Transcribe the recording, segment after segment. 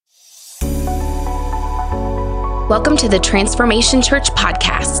Welcome to the Transformation Church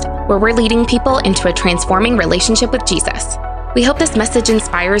podcast, where we're leading people into a transforming relationship with Jesus. We hope this message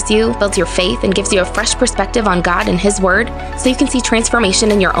inspires you, builds your faith, and gives you a fresh perspective on God and His Word so you can see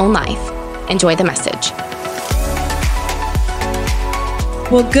transformation in your own life. Enjoy the message.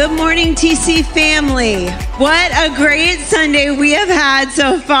 Well, good morning, TC family. What a great Sunday we have had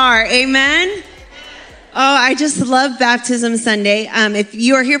so far. Amen. Oh, I just love Baptism Sunday. If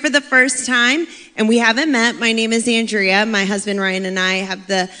you are here for the first time and we haven't met, my name is Andrea. My husband Ryan and I have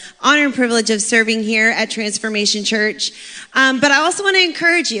the honor and privilege of serving here at Transformation Church. But I also want to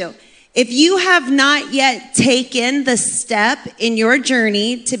encourage you, if you have not yet taken the step in your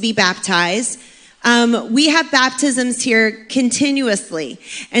journey to be baptized, we have baptisms here continuously.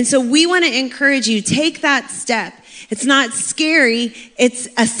 And so we want to encourage you, take that step. It's not scary, it's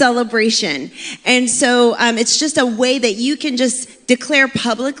a celebration. And so it's just a way that you can just declare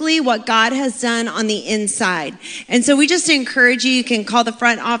publicly what God has done on the inside. And so we just encourage you, you can call the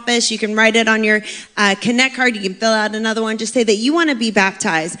front office, you can write it on your Connect card, you can fill out another one, just say that you want to be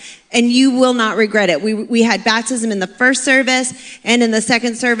baptized and you will not regret it. We had baptism in the first service, and in the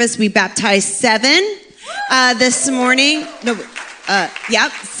second service we baptized 7 this morning. No,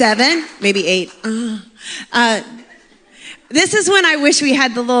 7, maybe 8. This is when I wish we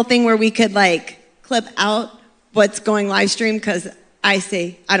had the little thing where we could like clip out what's going live stream, because I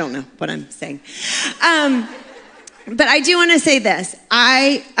don't know what I'm saying. But I do want to say this.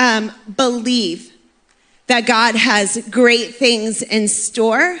 I believe that God has great things in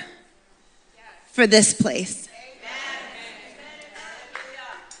store for this place.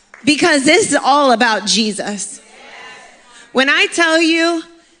 Because this is all about Jesus. When I tell you,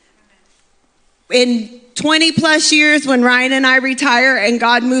 in 20 plus years, when Ryan and I retire and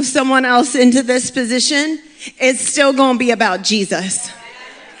God moves someone else into this position, it's still going to be about Jesus.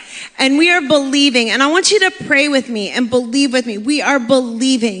 And we are believing, and I want you to pray with me and believe with me. We are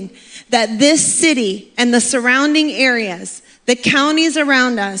believing that this city and the surrounding areas, the counties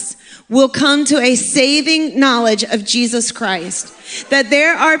around us, will come to a saving knowledge of Jesus Christ. That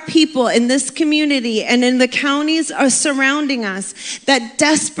there are people in this community and in the counties surrounding us that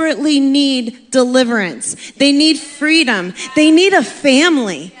desperately need deliverance. They need freedom. They need a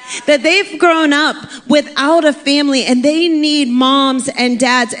family. That they've grown up without a family and they need moms and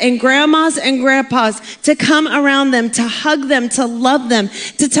dads and grandmas and grandpas to come around them, to hug them, to love them,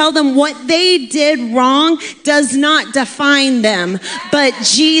 to tell them what they did wrong does not define them, but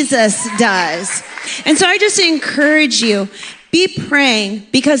Jesus does. And so I just encourage you, be praying,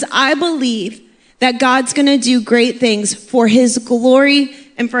 because I believe that God's going to do great things for His glory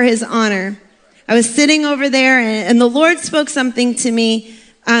and for His honor. I was sitting over there and the Lord spoke something to me.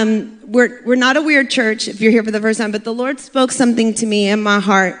 We're not a weird church if you're here for the first time, but the Lord spoke something to me in my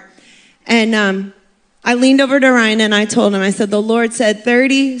heart. And I leaned over to Ryan and I told him, I said, the Lord said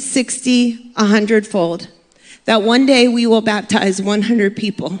 30, 60, 100-fold, that one day we will baptize 100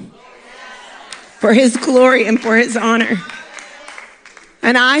 people for His glory and for His honor.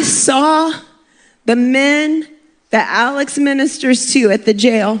 And I saw the men that Alex ministers to at the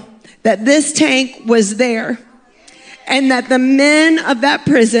jail, that this tank was there, and that the men of that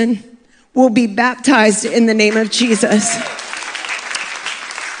prison will be baptized in the name of Jesus.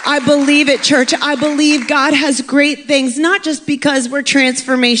 I believe it, church. I believe God has great things, not just because we're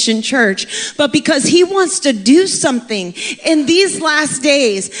Transformation Church, but because He wants to do something in these last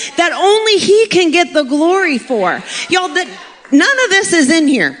days that only He can get the glory for. Y'all, none of this is in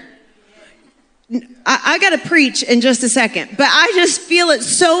here. I got to preach in just a second, but I just feel it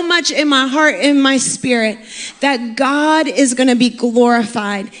so much in my heart, in my spirit, that God is going to be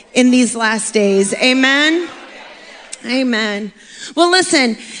glorified in these last days. Amen. Amen. Well,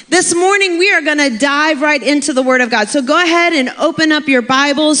 listen, this morning we are going to dive right into the Word of God. So go ahead and open up your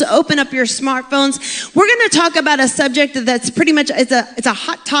Bibles, open up your smartphones. We're going to talk about a subject that's pretty much, it's a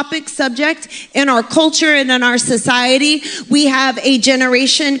hot topic subject in our culture and in our society. We have a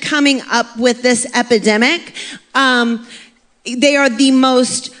generation coming up with this epidemic. They are the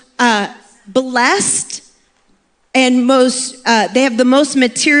most blessed and they have the most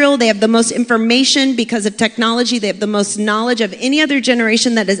material, they have the most information because of technology, they have the most knowledge of any other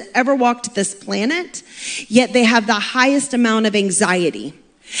generation that has ever walked this planet, yet they have the highest amount of anxiety.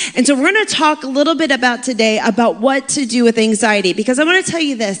 And so we're going to talk a little bit about today about what to do with anxiety, because I want to tell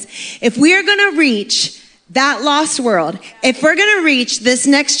you this, if we are going to reach that lost world, if we're going to reach this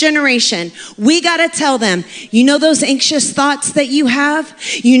next generation, we got to tell them, you know those anxious thoughts that you have?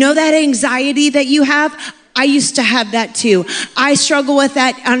 You know that anxiety that you have? I used to have that too. I struggle with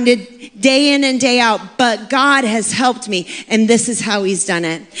that on a day in and day out, but God has helped me, and this is how he's done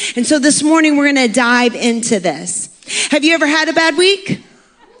it. And so this morning, we're going to dive into this. Have you ever had a bad week?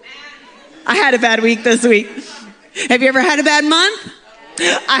 I had a bad week this week. Have you ever had a bad month?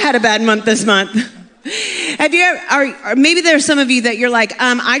 I had a bad month this month. Have you ever, or maybe there's some of you that you're like,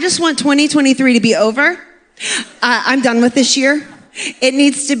 I just want 2023 to be over. I'm done with this year. It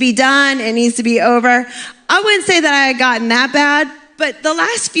needs to be done. It needs to be over. I wouldn't say that I had gotten that bad, but the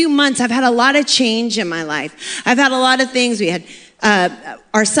last few months I've had a lot of change in my life. I've had a lot of things. We had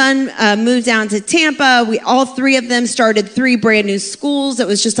our son moved down to Tampa. We all three of them started 3 brand new schools. It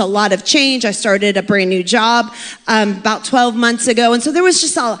was just a lot of change. I started a brand new job about 12 months ago. And so there was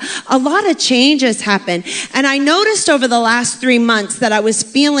just a lot of changes happen. And I noticed over the last 3 months that I was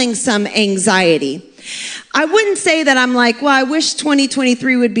feeling some anxiety. I wouldn't say that I'm like, well, I wish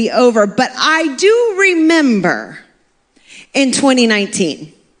 2023 would be over, but I do remember in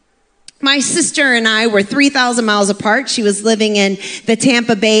 2019. My sister and I were 3,000 miles apart. She was living in the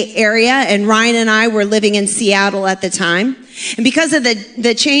Tampa Bay area, and Ryan and I were living in Seattle at the time. And because of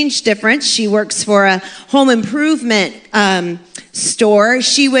the change difference, she works for a home improvement store.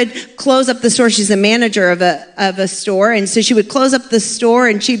 She would close up the store. She's a manager of a store, and so she would close up the store,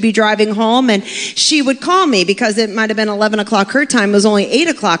 and she'd be driving home, and she would call me because it might have been 11 o'clock her time. It was only 8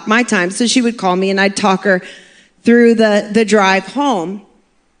 o'clock my time, so she would call me, and I'd talk her through the drive home.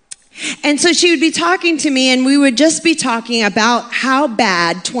 And so she would be talking to me, and we would just be talking about how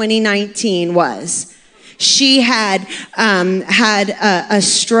bad 2019 was. She had had a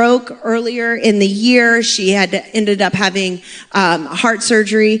stroke earlier in the year. She had ended up having heart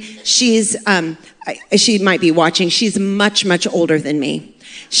surgery. She might be watching. She's much, much older than me.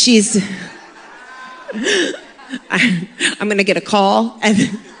 I'm going to get a call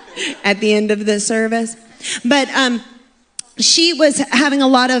at the end of the service. But she was having a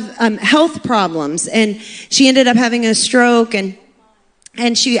lot of health problems, and she ended up having a stroke,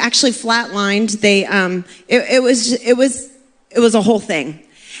 and she actually flatlined. It was a whole thing.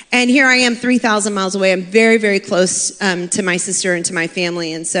 And here I am 3,000 miles away. I'm very, very close to my sister and to my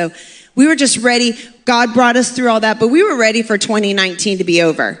family. And so we were just ready. God brought us through all that, but we were ready for 2019 to be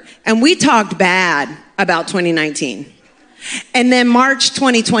over. And we talked bad about 2019. And then March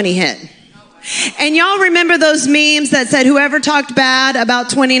 2020 hit. And y'all remember those memes that said whoever talked bad about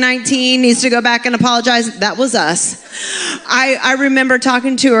 2019 needs to go back and apologize? That was us. I remember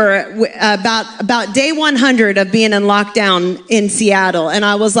talking to her about day 100 of being in lockdown in Seattle. And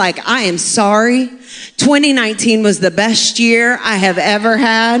I was like, I am sorry. 2019 was the best year I have ever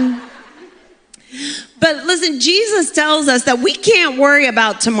had. But listen, Jesus tells us that we can't worry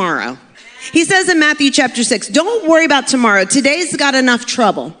about tomorrow. He says in Matthew chapter 6, don't worry about tomorrow. Today's got enough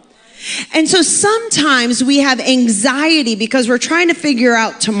trouble. And so sometimes we have anxiety because we're trying to figure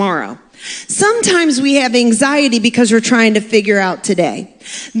out tomorrow. Sometimes we have anxiety because we're trying to figure out today.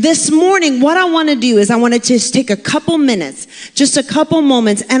 This morning, what I want to do is I want to just take a couple minutes, just a couple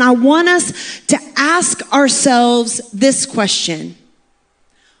moments, and I want us to ask ourselves this question.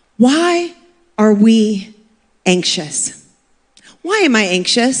 Why are we anxious? Why am I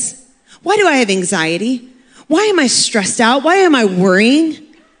anxious? Why do I have anxiety? Why am I stressed out? Why am I worrying?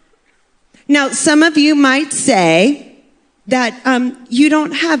 Now, some of you might say that you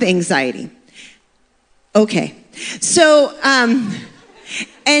don't have anxiety. Okay. So,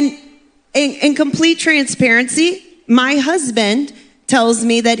 and in complete transparency, my husband tells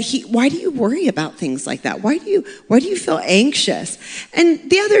me that why do you worry about things like that? Why do you feel anxious? And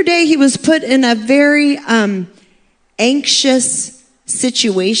the other day he was put in a very anxious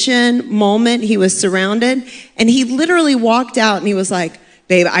moment. He was surrounded, and he literally walked out and he was like,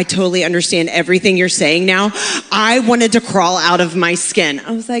 babe, I totally understand everything you're saying now. I wanted to crawl out of my skin.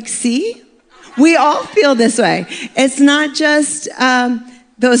 I was like, see, we all feel this way. It's not just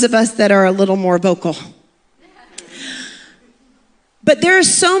those of us that are a little more vocal. But there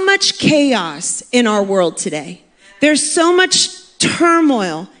is so much chaos in our world today. There's so much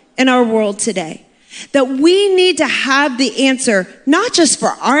turmoil in our world today that we need to have the answer, not just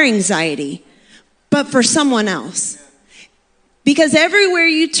for our anxiety, but for someone else. Because everywhere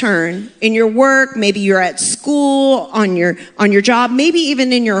you turn, in your work, maybe you're at school, on your job, maybe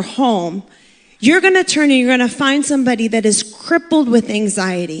even in your home, you're going to turn and you're going to find somebody that is crippled with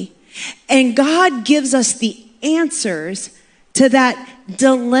anxiety. And God gives us the answers to that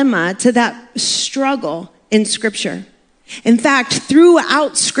dilemma, to that struggle in Scripture. In fact,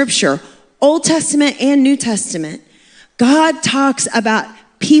 throughout Scripture, Old Testament and New Testament, God talks about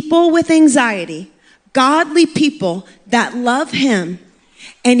people with anxiety, godly people that love Him,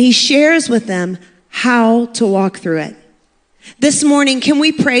 and He shares with them how to walk through it. This morning, can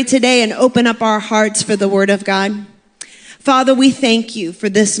we pray today and open up our hearts for the word of God? Father, we thank you for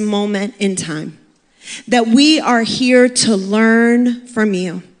this moment in time, that we are here to learn from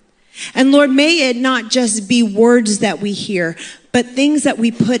you. And Lord, may it not just be words that we hear, but things that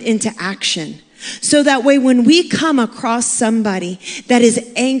we put into action. So that way, when we come across somebody that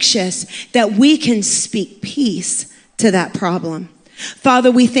is anxious, that we can speak peace to that problem. Father,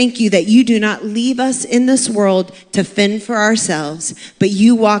 we thank you that you do not leave us in this world to fend for ourselves, but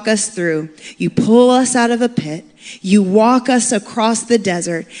you walk us through. You pull us out of a pit. You walk us across the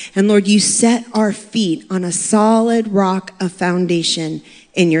desert. And Lord, you set our feet on a solid rock of foundation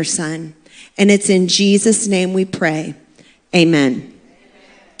in your Son. And it's in Jesus' name we pray. Amen.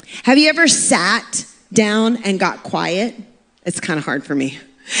 Have you ever sat down and got quiet? It's kind of hard for me.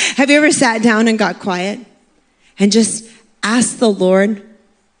 Have you ever sat down and got quiet and just asked the Lord,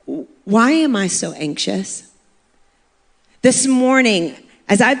 why am I so anxious? This morning,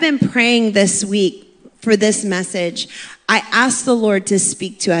 as I've been praying this week for this message, I asked the Lord to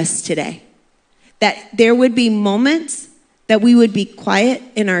speak to us today. That there would be moments that we would be quiet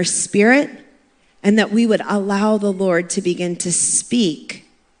in our spirit and that we would allow the Lord to begin to speak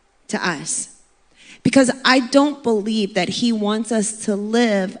to us. Because I don't believe that he wants us to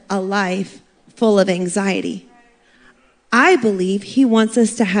live a life full of anxiety. I believe he wants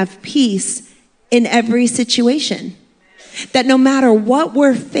us to have peace in every situation. That no matter what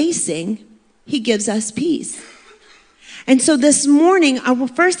we're facing, he gives us peace. And so this morning,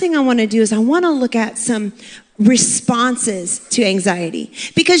 first thing I want to do is I want to look at some responses to anxiety.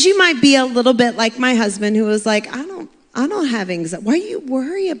 Because you might be a little bit like my husband, who was like, I don't have anxiety. Why do you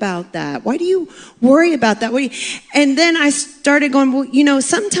worry about that? Why do you worry about that? And then I started going, well,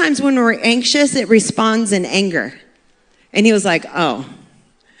 sometimes when we're anxious, it responds in anger. And he was like, oh.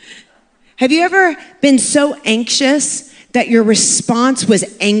 Have you ever been so anxious that your response was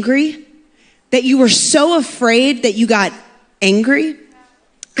angry? That you were so afraid that you got angry?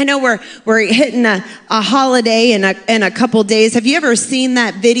 I know we're hitting a holiday in a couple days. Have you ever seen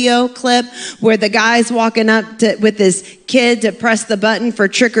that video clip where the guy's walking up with his kid to press the button for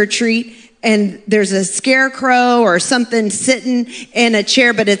trick or treat? And there's a scarecrow or something sitting in a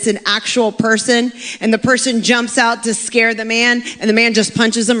chair, but it's an actual person. And the person jumps out to scare the man, and the man just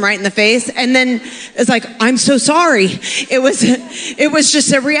punches him right in the face. And then it's like, I'm so sorry. It was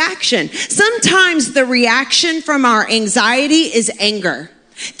just a reaction. Sometimes the reaction from our anxiety is anger.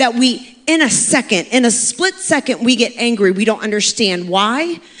 That in a split second, we get angry. We don't understand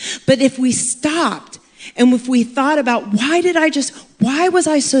why. But if we stopped and if we thought about, why was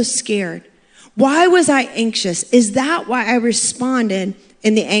I so scared? Why was I anxious? Is that why I responded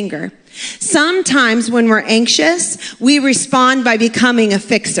in the anger? Sometimes when we're anxious, we respond by becoming a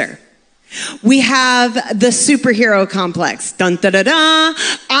fixer. We have the superhero complex. Dun, da, da, da.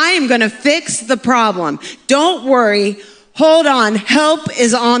 I am going to fix the problem. Don't worry. Hold on. Help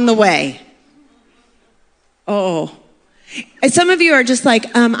is on the way. Oh. And some of you are just like,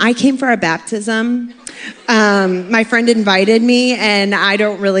 I came for a baptism. My friend invited me, and I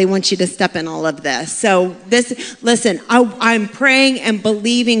don't really want you to step in all of this. So listen, I'm praying and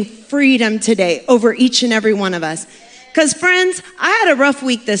believing freedom today over each and every one of us. Because friends, I had a rough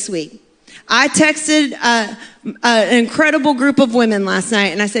week this week. I texted an incredible group of women last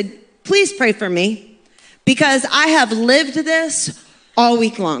night, and I said, please pray for me, because I have lived this all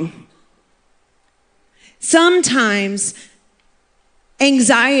week long. Sometimes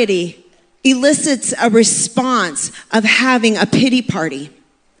anxiety elicits a response of having a pity party.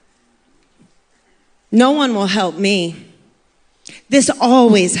 No one will help me. This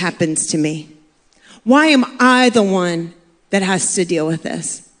always happens to me. Why am I the one that has to deal with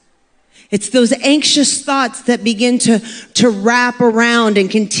this? It's those anxious thoughts that begin to wrap around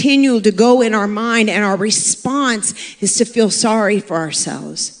and continue to go in our mind, and our response is to feel sorry for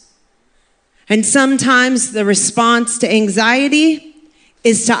ourselves. And sometimes the response to anxiety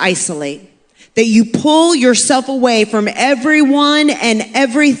is to isolate. That you pull yourself away from everyone and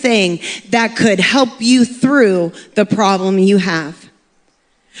everything that could help you through the problem you have.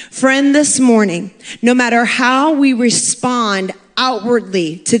 Friend, this morning, no matter how we respond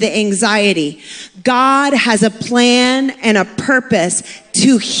outwardly to the anxiety, God has a plan and a purpose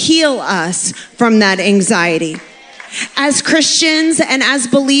to heal us from that anxiety. As Christians and as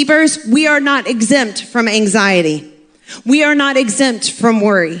believers, we are not exempt from anxiety. We are not exempt from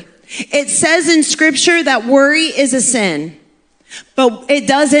worry. It says in scripture that worry is a sin, but it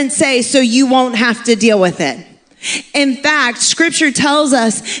doesn't say so you won't have to deal with it. In fact, scripture tells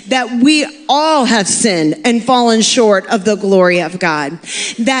us that we all have sinned and fallen short of the glory of God.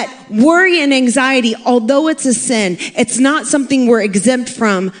 That worry and anxiety, although it's a sin, it's not something we're exempt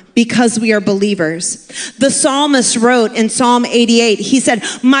from because we are believers. The psalmist wrote in Psalm 88, he said,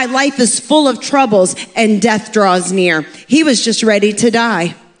 "My life is full of troubles and death draws near." He was just ready to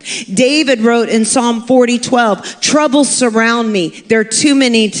die. David wrote in Psalm 40:12, "Troubles surround me. There are too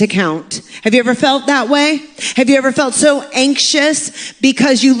many to count." Have you ever felt that way? Have you ever felt so anxious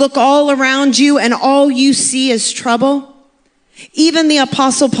because you look all around you and all you see is trouble? Even the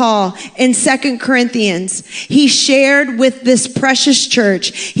Apostle Paul in 2 Corinthians, he shared with this precious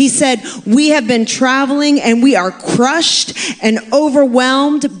church. He said, "We have been traveling and we are crushed and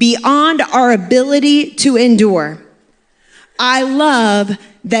overwhelmed beyond our ability to endure." I love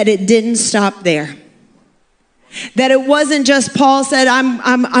that it didn't stop there. That it wasn't just Paul said,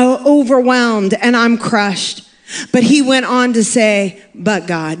 I'm overwhelmed and I'm crushed. But he went on to say, but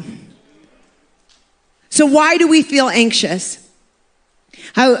God. So why do we feel anxious?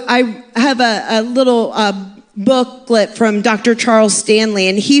 I have a little booklet from Dr. Charles Stanley,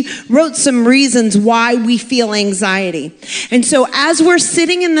 and he wrote some reasons why we feel anxiety. And so as we're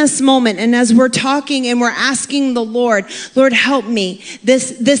sitting in this moment and as we're talking and we're asking the Lord, Lord, help me.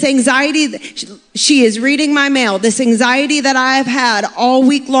 This anxiety, she is reading my mail, this anxiety that I have had all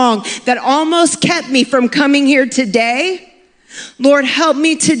week long that almost kept me from coming here today. Lord, help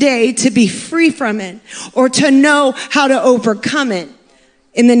me today to be free from it or to know how to overcome it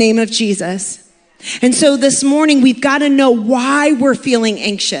in the name of Jesus. And so this morning, we've got to know why we're feeling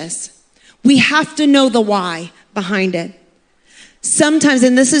anxious. We have to know the why behind it. Sometimes,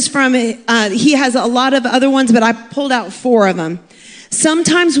 and this is from, he has a lot of other ones, but I pulled out 4 of them.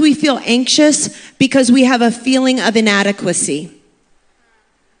 Sometimes we feel anxious because we have a feeling of inadequacy.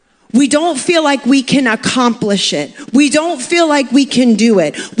 We don't feel like we can accomplish it. We don't feel like we can do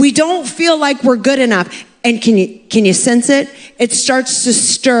it. We don't feel like we're good enough. And can you sense it? It starts to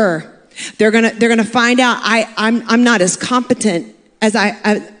stir. They're gonna find out I'm not as competent as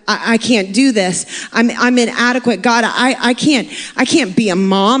I can't do this. I'm inadequate. God, I can't be a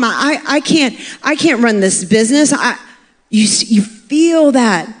mom. I can't run this business. You feel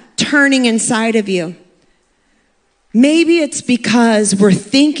that turning inside of you. Maybe it's because we're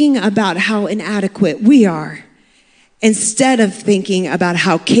thinking about how inadequate we are instead of thinking about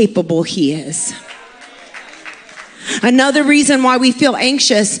how capable He is. Another reason why we feel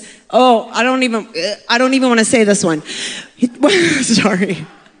anxious. Oh, I don't even want to say this one. Sorry.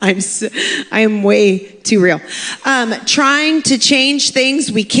 I am way too real. Trying to change things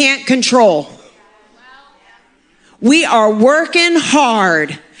we can't control. We are working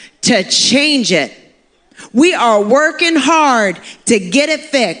hard to change it. We are working hard to get it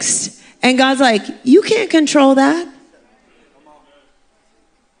fixed. And God's like, you can't control that.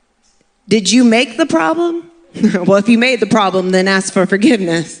 Did you make the problem? Well, if you made the problem, then ask for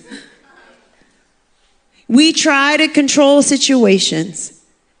forgiveness. We try to control situations.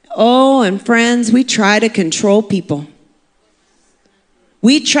 Oh, and friends, we try to control people.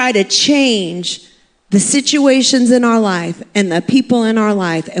 We try to change the situations in our life and the people in our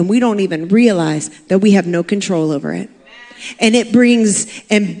life, and we don't even realize that we have no control over it. And it brings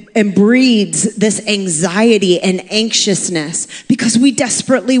and breeds this anxiety and anxiousness because we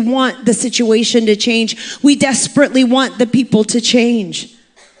desperately want the situation to change. We desperately want the people to change.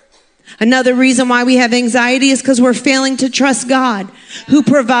 Another reason why we have anxiety is because we're failing to trust God to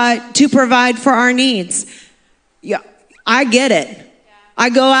provide for our needs. Yeah, I get it. I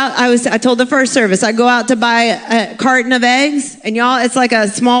go out, I told the first service, I go out to buy a carton of eggs, and y'all, it's like a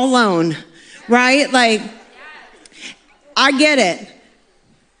small loan, right? Like, I get it.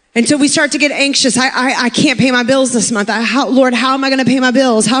 And so we start to get anxious. I can't pay my bills this month. Lord, how am I going to pay my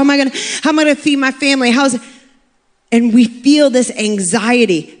bills? How am I going to feed my family? And we feel this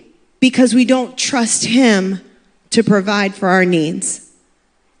anxiety because we don't trust Him to provide for our needs.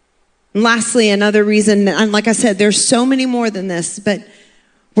 And lastly, another reason, and like I said, there's so many more than this, but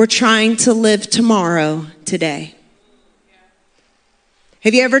we're trying to live tomorrow today.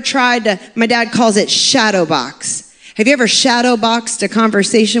 Have you ever tried to, my dad calls it shadow box. Have you ever shadow boxed a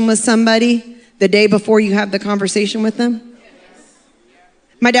conversation with somebody the day before you have the conversation with them?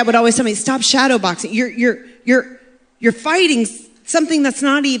 My dad would always tell me, stop shadow boxing. You're fighting something that's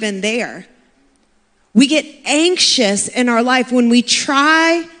not even there. We get anxious in our life when we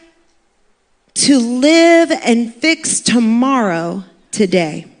try to live and fix tomorrow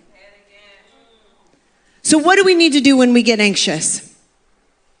today. So what do we need to do when we get anxious?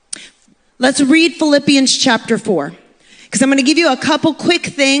 Let's read Philippians chapter 4. Because I'm going to give you a couple quick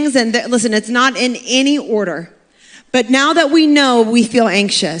things. And listen, it's not in any order. But now that we know, we feel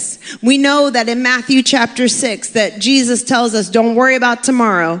anxious. We know that in Matthew chapter 6 that Jesus tells us, don't worry about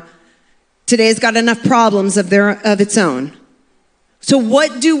tomorrow. Today's got enough problems of its own. So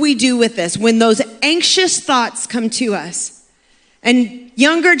what do we do with this when those anxious thoughts come to us? And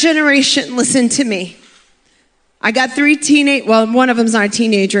younger generation, listen to me. I got one of them's not a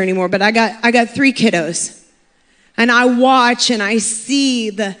teenager anymore, but I got 3 kiddos. And I watch and I see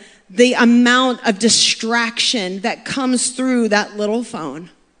the amount of distraction that comes through that little phone.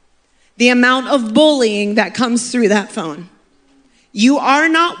 The amount of bullying that comes through that phone. You are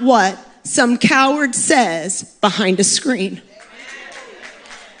not what some coward says behind a screen.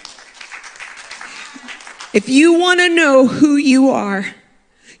 If you want to know who you are,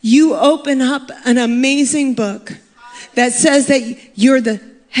 you open up an amazing book that says that you're the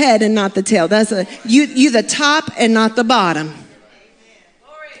head and not the tail. You're the top and not the bottom.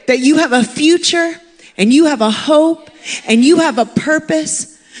 That you have a future and you have a hope and you have a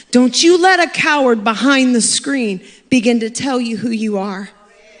purpose. Don't you let a coward behind the screen begin to tell you who you are.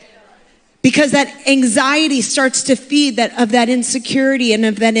 Because that anxiety starts to feed of that insecurity and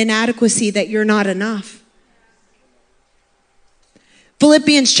of that inadequacy that you're not enough.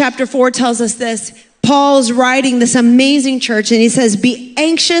 Philippians chapter 4 tells us this. Paul's writing this amazing church and he says, be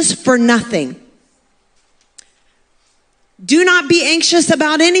anxious for nothing. Do not be anxious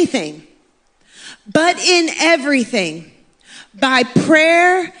about anything, but in everything, by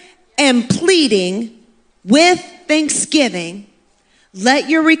prayer and pleading with thanksgiving, let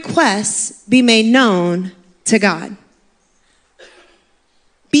your requests be made known to God.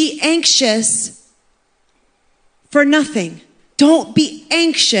 Be anxious for nothing. Don't be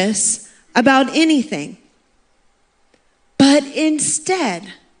anxious about anything. But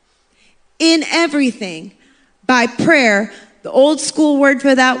instead, in everything, by prayer, the old school word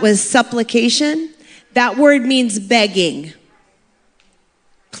for that was supplication. That word means begging,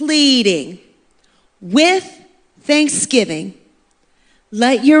 pleading, with thanksgiving.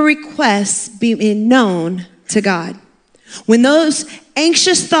 Let your requests be known to God. When those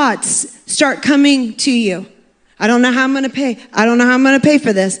anxious thoughts start coming to you, I don't know how I'm going to pay. I don't know how I'm going to pay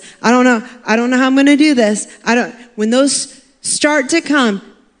for this. I don't know how I'm going to do this. When those start to come,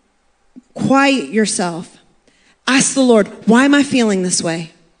 quiet yourself. Ask the Lord, why am I feeling this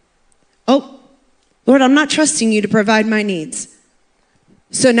way? Oh, Lord, I'm not trusting you to provide my needs.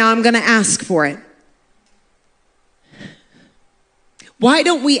 So now I'm going to ask for it. Why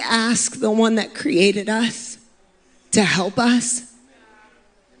don't we ask the one that created us to help us?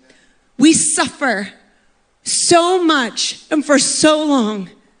 We suffer so much and for so long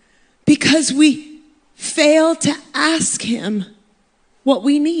because we fail to ask him what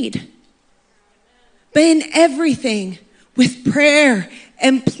we need. But in everything, with prayer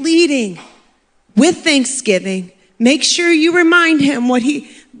and pleading, with thanksgiving, make sure you remind him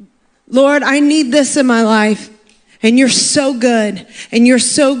Lord, I need this in my life. And you're so good and you're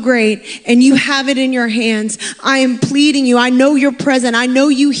so great and you have it in your hands. I am pleading you. I know you're present. I know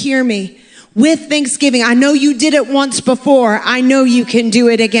you hear me. With thanksgiving, I know you did it once before. I know you can do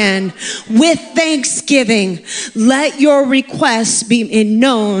it again. With thanksgiving, let your requests be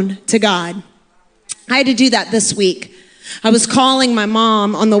known to God. I had to do that this week. I was calling my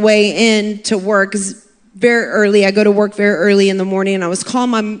mom on the way in to work. Very early. I go to work very early in the morning, and I was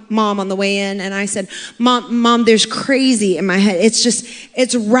calling my mom on the way in, and I said, Mom, there's crazy in my head.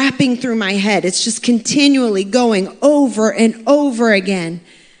 It's wrapping through my head. It's just continually going over and over again.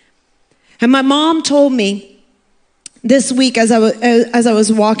 And my mom told me this week as I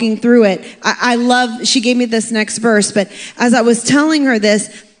was walking through it, she gave me this next verse, but as I was telling her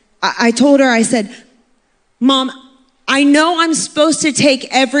this, I told her, I said, Mom, I know I'm supposed to take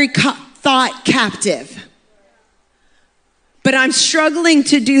every thought captive, but I'm struggling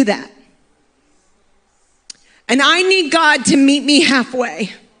to do that. And I need God to meet me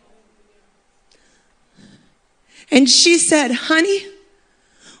halfway. And she said, honey,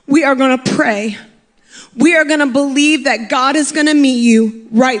 we are going to pray. We are going to believe that God is going to meet you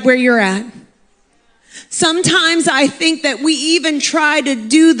right where you're at. Sometimes I think that we even try to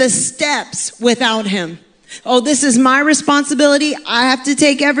do the steps without him. Oh, this is my responsibility. I have to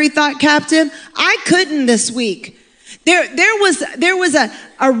take every thought captive. I couldn't this week. There was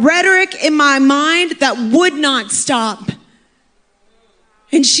a rhetoric in my mind that would not stop.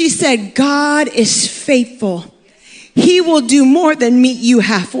 And she said, God is faithful. He will do more than meet you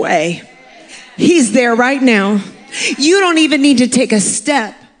halfway. He's there right now. You don't even need to take a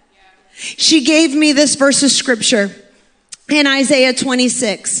step. She gave me this verse of scripture in Isaiah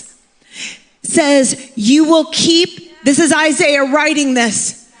 26. Says, you will keep, this is Isaiah writing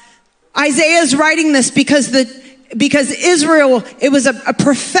this. Isaiah is writing this because because Israel, it was a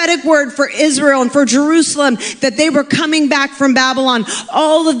prophetic word for Israel and for Jerusalem, that they were coming back from Babylon,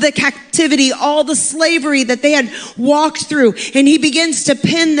 all of the captivity, all the slavery that they had walked through. And he begins to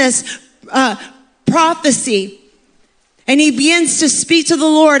pen this prophecy. And he begins to speak to the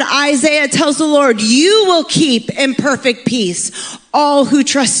Lord. Isaiah tells the Lord, you will keep in perfect peace all who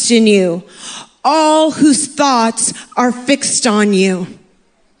trust in you, all whose thoughts are fixed on you.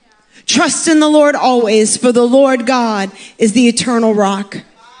 Trust in the Lord always, for the Lord God is the eternal rock.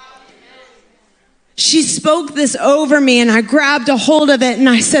 She spoke this over me, and I grabbed a hold of it and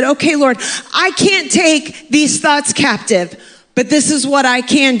I said, okay, Lord, I can't take these thoughts captive, but this is what I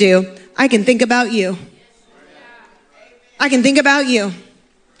can do. I can think about you. I can think about you.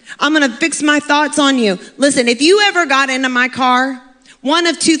 I'm going to fix my thoughts on you. Listen, if you ever got into my car, one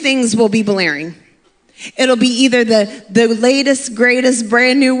of two things will be blaring. It'll be either the latest, greatest,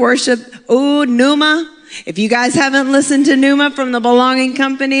 brand new worship. Ooh, Numa. If you guys haven't listened to Numa from the Belonging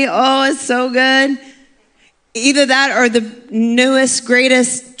Company, oh, it's so good. Either that or the newest,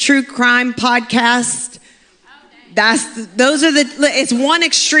 greatest true crime podcast. It's one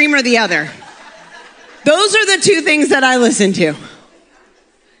extreme or the other. Those are the two things that I listen to.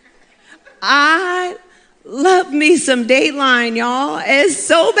 I love me some Dateline, y'all. It's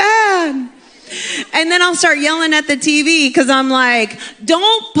so bad. And then I'll start yelling at the TV because I'm like,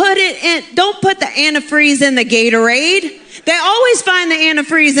 don't put the antifreeze in the Gatorade. They always find the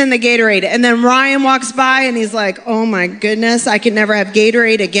antifreeze in the Gatorade. And then Ryan walks by and he's like, oh my goodness, I can never have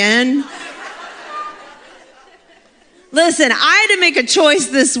Gatorade again. Listen, I had to make a choice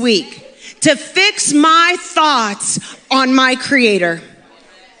this week to fix my thoughts on my Creator.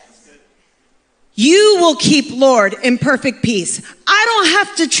 You will keep, Lord, in perfect peace. I don't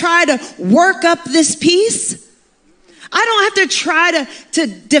have to try to work up this peace. I don't have to try to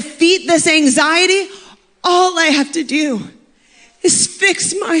defeat this anxiety. All I have to do is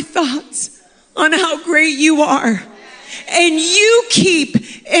fix my thoughts on how great you are. And you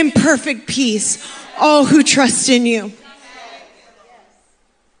keep in perfect peace all who trust in you.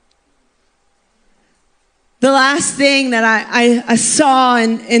 The last thing that I saw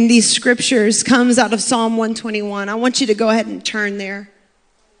in these scriptures comes out of Psalm 121. I want you to go ahead and turn there.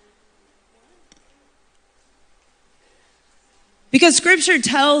 Because scripture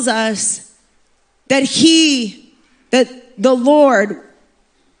tells us that the Lord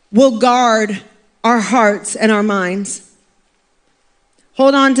will guard our hearts and our minds.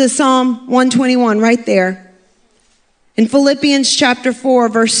 Hold on to Psalm 121 right there. In Philippians chapter 4,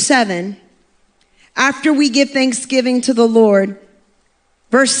 verse 7. After we give thanksgiving to the Lord,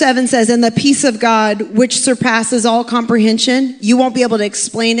 verse 7 says, and the peace of God, which surpasses all comprehension, you won't be able to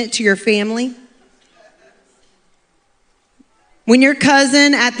explain it to your family. When your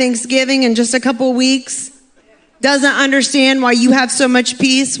cousin at Thanksgiving in just a couple weeks doesn't understand why you have so much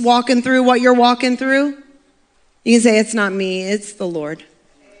peace walking through what you're walking through, you can say, it's not me, it's the Lord.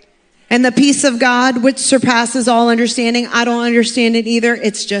 And the peace of God, which surpasses all understanding, I don't understand it either,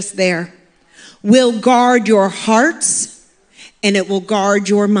 it's just there. Will guard your hearts and it will guard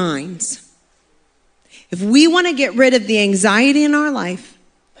your minds. If we want to get rid of the anxiety in our life,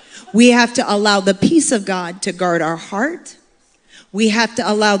 we have to allow the peace of God to guard our heart. We have to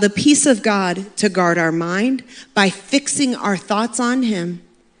allow the peace of God to guard our mind by fixing our thoughts on Him.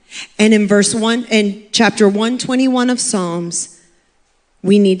 And in chapter 121 of Psalms,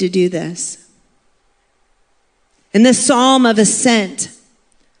 we need to do this. In this Psalm of Ascent,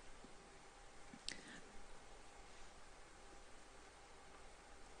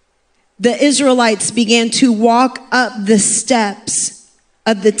 the Israelites began to walk up the steps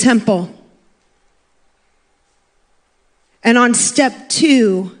of the temple. And on step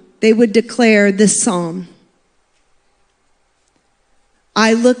 2, they would declare this psalm.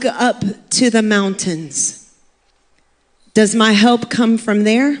 I look up to the mountains. Does my help come from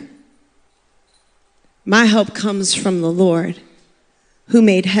there? My help comes from the Lord, who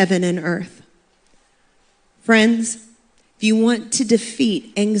made heaven and earth. Friends, if you want to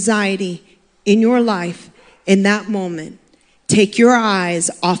defeat anxiety in your life in that moment, take your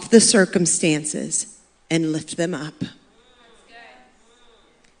eyes off the circumstances and lift them up.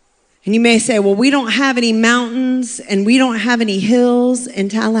 And you may say, well, we don't have any mountains and we don't have any hills in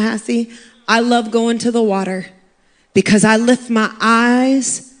Tallahassee. I love going to the water because I lift my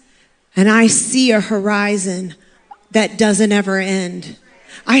eyes and I see a horizon that doesn't ever end.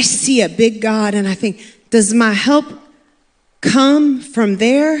 I see a big God and I think, does my help come from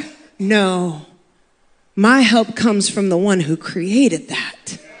there? No. My help comes from the one who created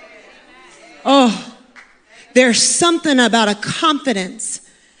that. Oh, there's something about a confidence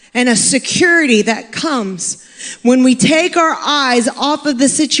and a security that comes when we take our eyes off of the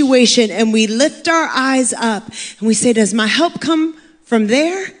situation and we lift our eyes up and we say, does my help come from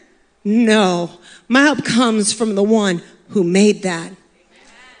there? No, my help comes from the one who made that.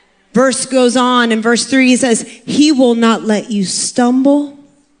 Verse goes on in verse 3, he says, he will not let you stumble.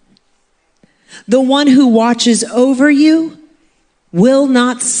 The one who watches over you will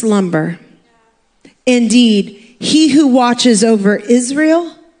not slumber. Indeed, he who watches over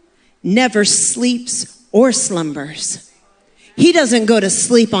Israel never sleeps or slumbers. He doesn't go to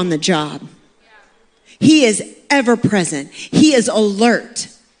sleep on the job. He is ever present. He is alert.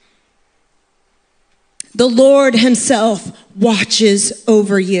 The Lord himself watches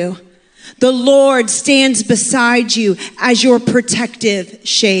over you. The Lord stands beside you as your protective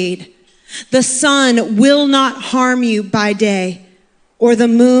shade. The sun will not harm you by day, or the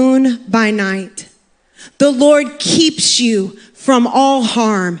moon by night. The Lord keeps you from all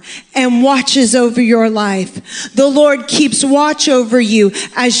harm and watches over your life. The Lord keeps watch over you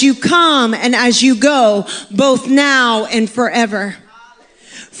as you come and as you go, both now and forever.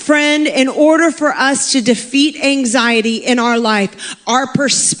 Friend, in order for us to defeat anxiety in our life, our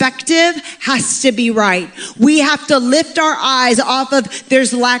perspective has to be right. We have to lift our eyes off of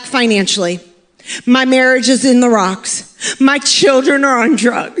there's lack financially. My marriage is in the rocks. My children are on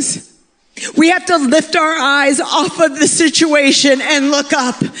drugs. We have to lift our eyes off of the situation and look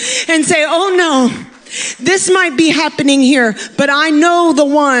up and say, oh no, this might be happening here, but I know the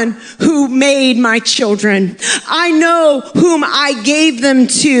one who made my children. I know whom I gave them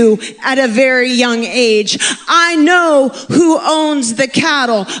to at a very young age. I know who owns the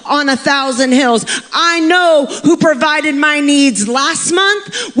cattle on 1,000 hills. I know who provided my needs last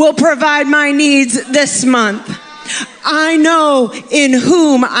month, will provide my needs this month. I know in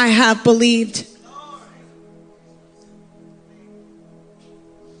whom I have believed.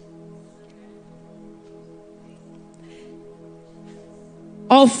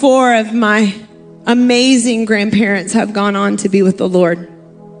 All 4 of my amazing grandparents have gone on to be with the Lord.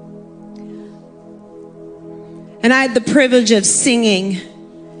 And I had the privilege of singing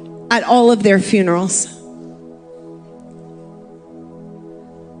at all of their funerals.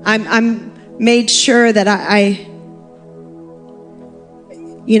 I'm made sure that I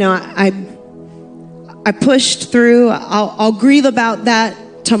pushed through. I'll grieve about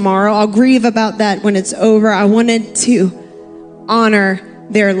that tomorrow. I'll grieve about that when it's over. I wanted to honor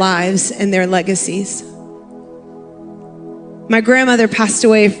their lives and their legacies. My grandmother passed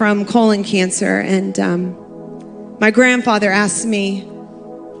away from colon cancer, and my grandfather asked me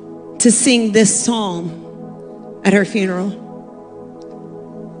to sing this psalm at her funeral.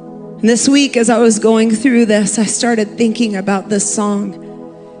 And this week, as I was going through this, I started thinking about this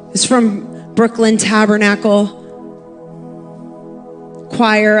song. It's from Brooklyn Tabernacle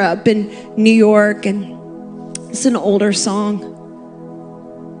Choir up in New York, and it's an older song.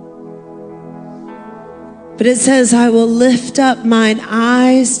 But it says, I will lift up mine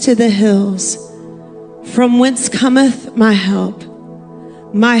eyes to the hills, from whence cometh my help.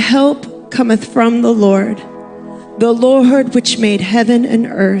 My help cometh from the Lord which made heaven and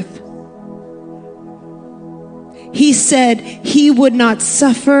earth. He said, he would not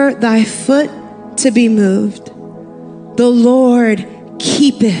suffer thy foot to be moved. The Lord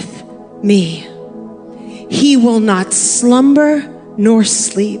keepeth me. He will not slumber nor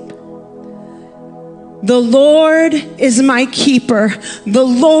sleep. The Lord is my keeper. The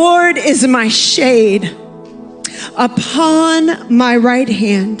Lord is my shade upon my right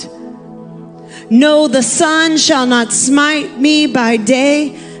hand. No, the sun shall not smite me by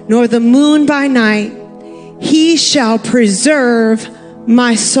day, nor the moon by night. He shall preserve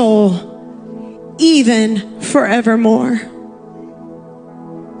my soul, even forevermore.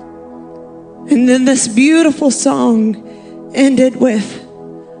 And then this beautiful song ended with,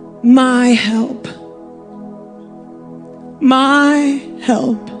 my help. My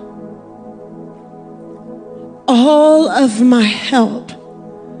help. All of my help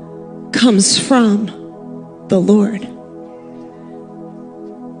comes from the Lord.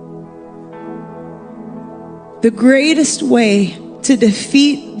 The greatest way to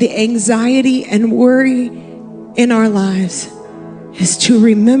defeat the anxiety and worry in our lives is to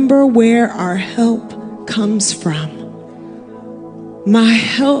remember where our help comes from. My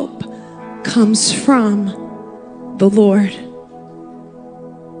help comes from the Lord.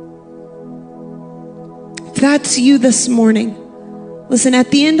 If that's you this morning, listen, at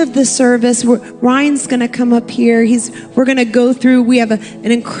the end of the service, Ryan's going to come up here. We're going to go through. We have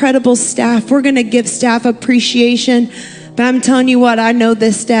an incredible staff. We're going to give staff appreciation. But I'm telling you what, I know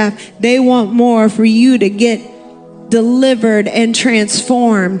this staff. They want more for you to get delivered, and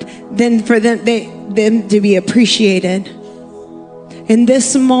transformed than for them to be appreciated. In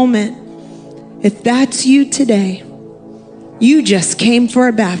this moment, if that's you today, you just came for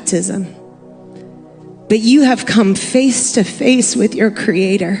a baptism, but you have come face to face with your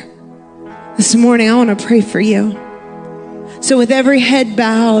Creator. This morning, I want to pray for you. So with every head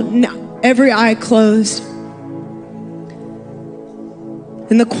bowed, every eye closed,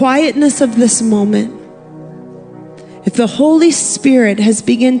 in the quietness of this moment, if the Holy Spirit has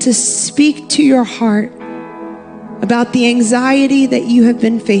begun to speak to your heart about the anxiety that you have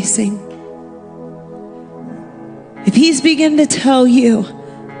been facing, if He's begun to tell you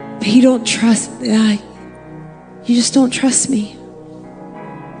that you don't trust, you just don't trust me.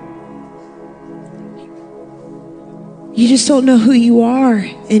 You just don't know who you are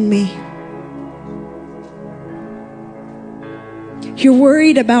in me. You're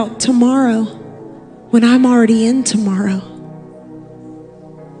worried about tomorrow when I'm already in tomorrow.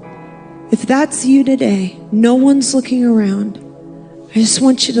 If that's you today, no one's looking around. I just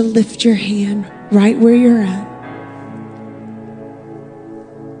want you to lift your hand right where you're at.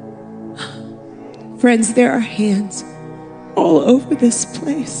 Friends, there are hands all over this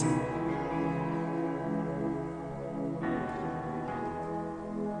place.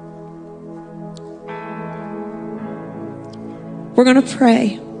 We're going to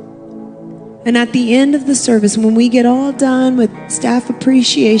pray. And at the end of the service, when we get all done with staff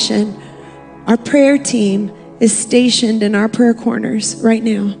appreciation, our prayer team is stationed in our prayer corners right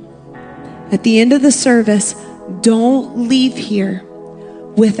now. At the end of the service, don't leave here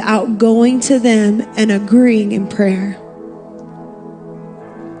without going to them and agreeing in prayer.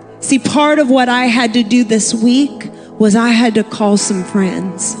 See, part of what I had to do this week was I had to call some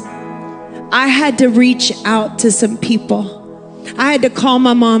friends. I had to reach out to some people. I had to call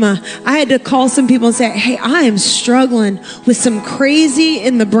my mama. I had to call some people and say, hey, I am struggling with some crazy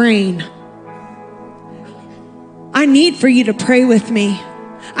in the brain. I need for you to pray with me.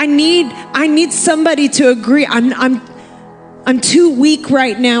 I need somebody to agree. I'm too weak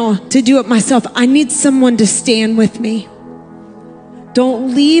right now to do it myself. I need someone to stand with me.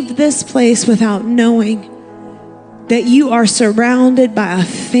 Don't leave this place without knowing that you are surrounded by a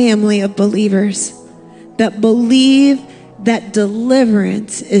family of believers that believe that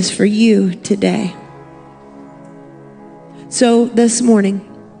deliverance is for you today. So this morning,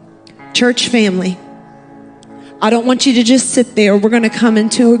 church family, I don't want you to just sit there. We're going to come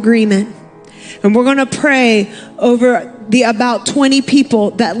into agreement. And we're going to pray over the about 20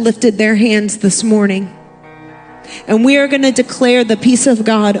 people that lifted their hands this morning. And we are going to declare the peace of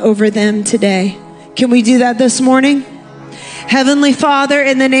God over them today. Can we do that this morning? Heavenly Father,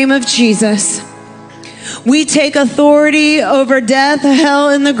 in the name of Jesus, we take authority over death, hell,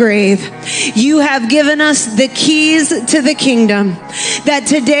 and the grave. You have given us the keys to the kingdom. That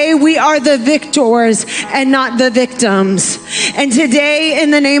today we are the victors and not the victims. And today,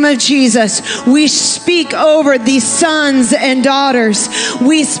 in the name of Jesus, we speak over these sons and daughters.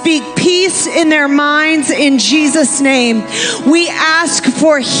 We speak peace in their minds in Jesus' name. We ask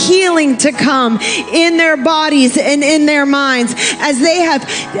for healing to come in their bodies and in their minds as they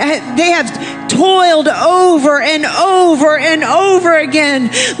have toiled over and over and over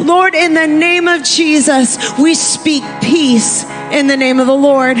again. Lord, in the name of Jesus, we speak peace in the name of the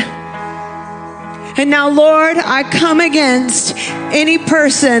Lord. And now, Lord, I come against any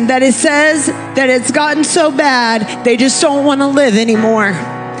person that says that it's gotten so bad, they just don't want to live anymore.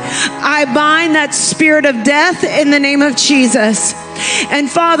 I bind that spirit of death in the name of Jesus. And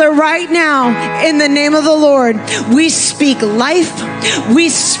Father, right now, in the name of the Lord, we speak life, we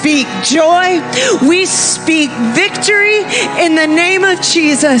speak joy, we speak victory in the name of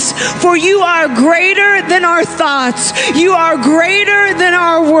Jesus. For you are greater than our thoughts. You are greater than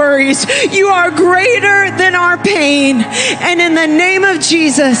our worries. You are greater than our pain. And in the name of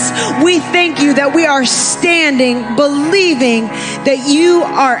Jesus, we thank you that we are standing, believing that you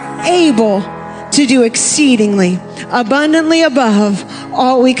are able to do exceedingly, abundantly above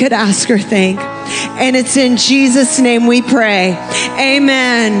all we could ask or think. And it's in Jesus' name we pray.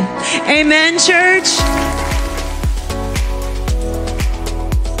 Amen. Amen, church.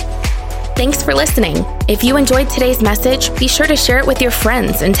 Thanks for listening. If you enjoyed today's message, be sure to share it with your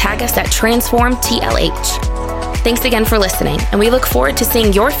friends and tag us at TransformTLH. Thanks again for listening, and we look forward to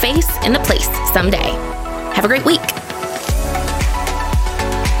seeing your face in the place someday. Have a great week.